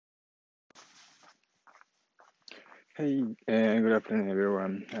Hey, good afternoon,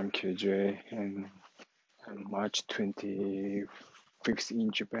 everyone. I'm KJ, and I'm March 25th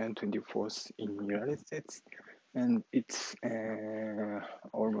in Japan, 24th in United States, and it's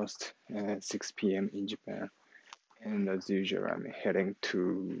almost 6 p.m. in Japan. And as usual, I'm heading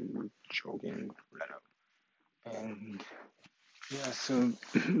to jogging right now. And yeah, so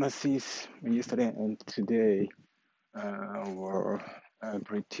since yesterday and today were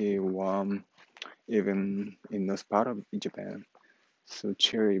pretty warm, even in this part of Japan. So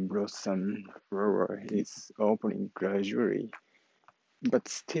cherry blossom flower is opening gradually, but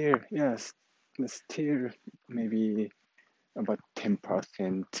still, yes, still maybe about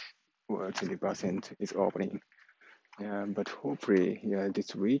 10% or 20% is opening. Yeah, but hopefully, yeah,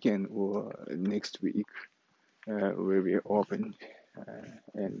 this weekend or next week will be open,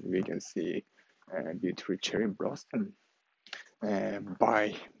 and we can see beautiful cherry blossom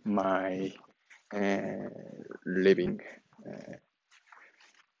by my uh, living. Uh,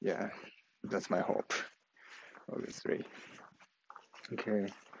 yeah, that's my hope, obviously. Okay.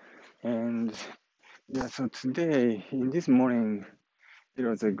 And yeah, so today, in this morning, it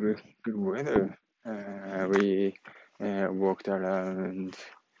was a good weather. We walked around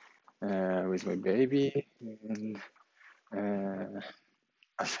with my baby, and uh,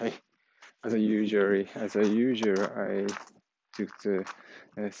 as I as I usual, I took the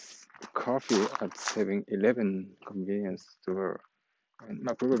coffee at 7-Eleven convenience store, and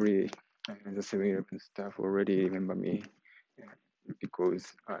probably the 7-Eleven staff already remember me because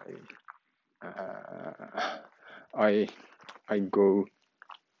uh, I I go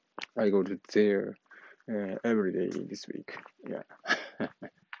I go to there every day this week. Yeah.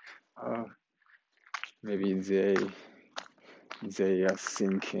 uh, Maybe they are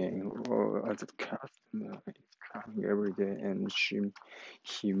thinking, oh, as a customer is coming every day, and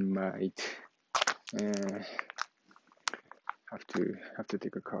he might uh, have to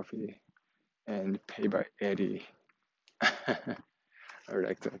take a coffee and pay by Eddie. I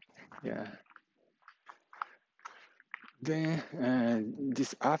like that. Yeah. Then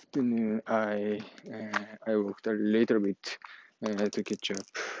this afternoon, I worked a little bit to catch up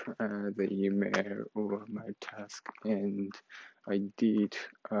the email or my task, and I did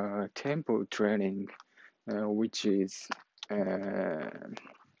tempo training, which is uh,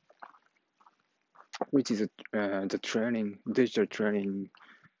 the training, digital training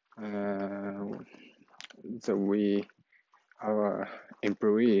uh, that we our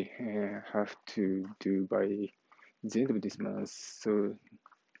employee have to do by the end of this month. So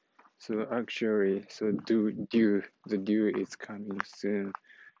actually, the due is coming soon.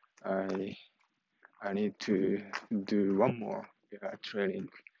 I I need to do one more training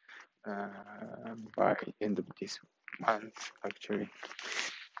by end of this month actually.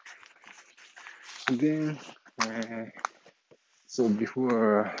 Then uh, so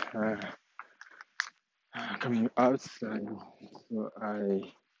before coming outside, so I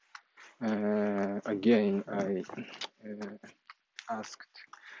asked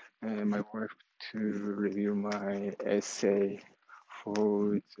my wife to review my essay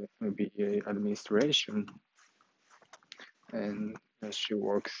for the BA administration, and she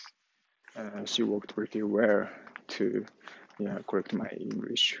worked pretty well to correct my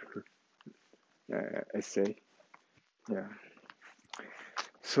English essay. Yeah.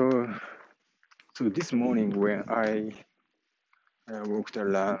 So so this morning when I walked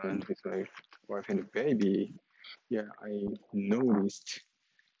around with my wife and the baby, yeah,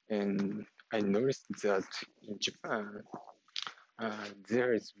 and I noticed that in Japan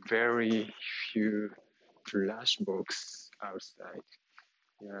there is very few trash box outside.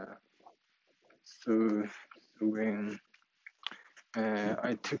 Yeah. So when uh,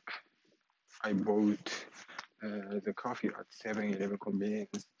 I took I bought the coffee at 7-Eleven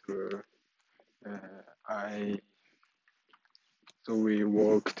convenience store. I So we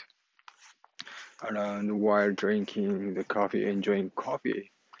walked around while drinking the coffee, enjoying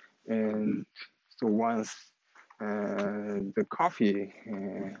coffee, and so once the coffee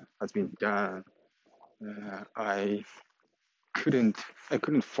has been done, I couldn't I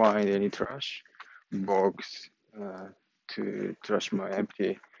couldn't find any trash box uh, to trash my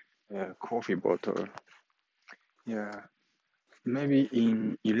empty coffee bottle. Yeah, maybe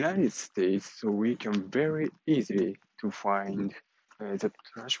in United States, so we can very easily to find the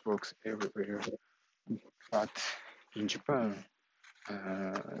trash box everywhere. But in Japan,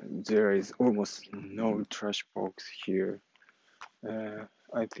 there is almost no trash box here.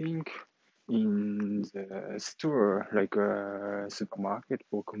 I think in the store, like a supermarket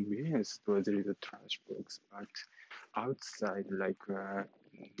or convenience store, there is a trash box, but outside, like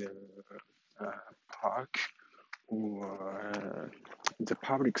the uh, park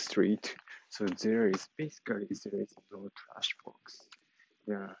public street. So there is no trash box.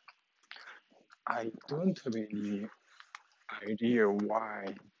 Yeah, I don't have any idea why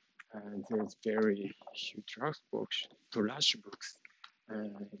there's very huge trash box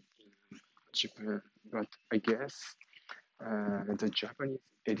in Japan. But I guess the Japanese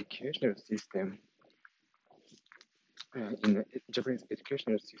educational system, in the Japanese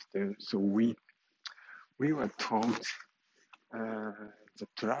educational system, so we were taught uh, the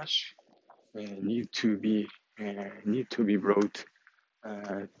trash need to be brought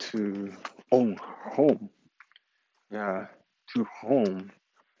to own home, yeah, to home,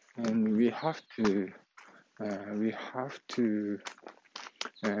 and we have to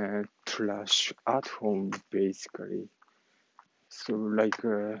trash at home basically. So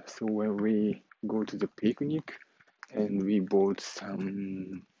so when we go to the picnic and we bought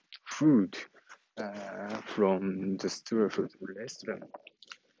some food from the store food restaurant,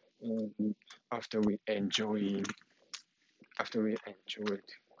 and after we enjoyed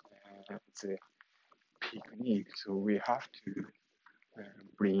the picnic, so we have to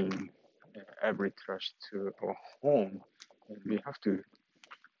bring every trash to our home, and we have to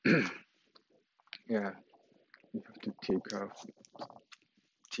yeah we have to take off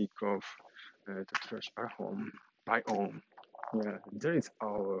the trash at home by own. Yeah, that is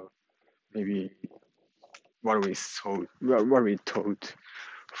our maybe what we taught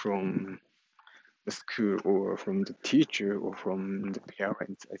from the school or from the teacher or from the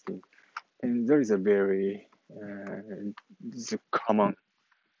parents, I think. And there is a very this is a common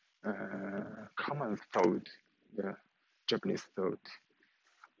thought, yeah, Japanese thought,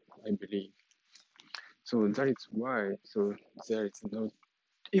 I believe. So that is why. So there is no,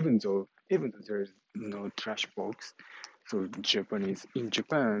 even though there is no trash box, so Japanese in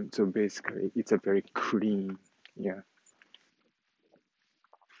Japan. So basically, it's a very clean, yeah.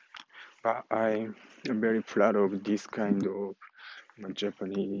 But I am very proud of this kind of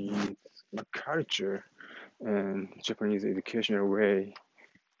Japanese culture and Japanese educational way,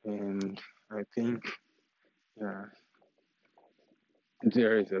 and I think yeah,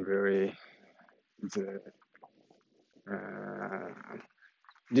 there is a very the uh,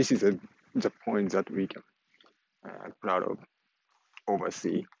 this is the point that we can proud of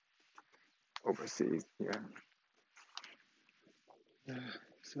oversee overseas. Yeah. Yeah.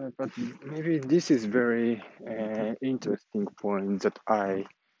 So, but maybe this is very interesting point that I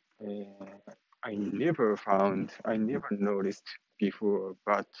never noticed before.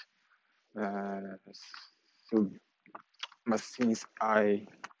 But uh, so, but since I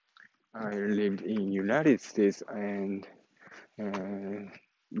lived in United States and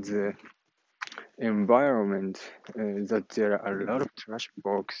the environment that there are a lot of trash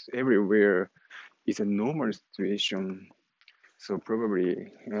box everywhere is a normal situation. So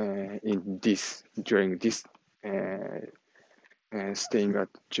probably during this uh, staying at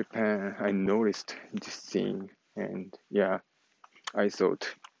Japan, I noticed this thing, and yeah, I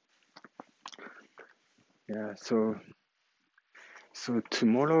thought, yeah. So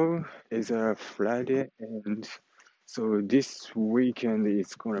tomorrow is a Friday, and so this weekend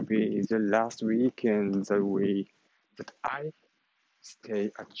is gonna be the last weekend that I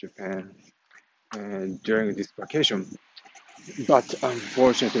stay at Japan during this vacation. But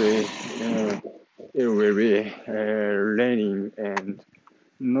unfortunately, it will be raining and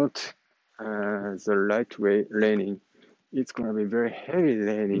not the right way raining. It's gonna be very heavy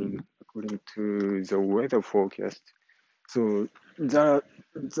raining according to the weather forecast. So that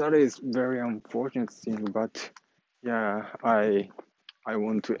is very unfortunate thing. But yeah, I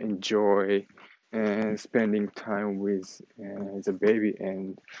want to enjoy spending time with the baby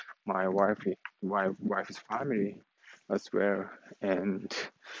and my wife's family as well. And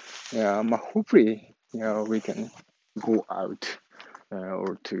yeah, hopefully, yeah, we can go out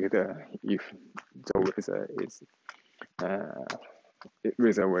or together if the uh,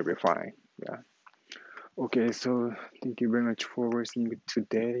 weather will be fine. Yeah. Okay, so thank you very much for listening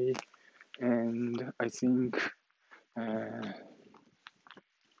today, and uh, I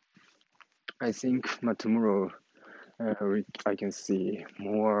think tomorrow I can see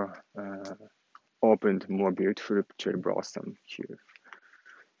more opened, more beautiful cherry blossom here.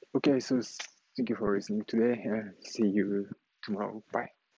 Okay, so thank you for listening today, and see you tomorrow. Bye.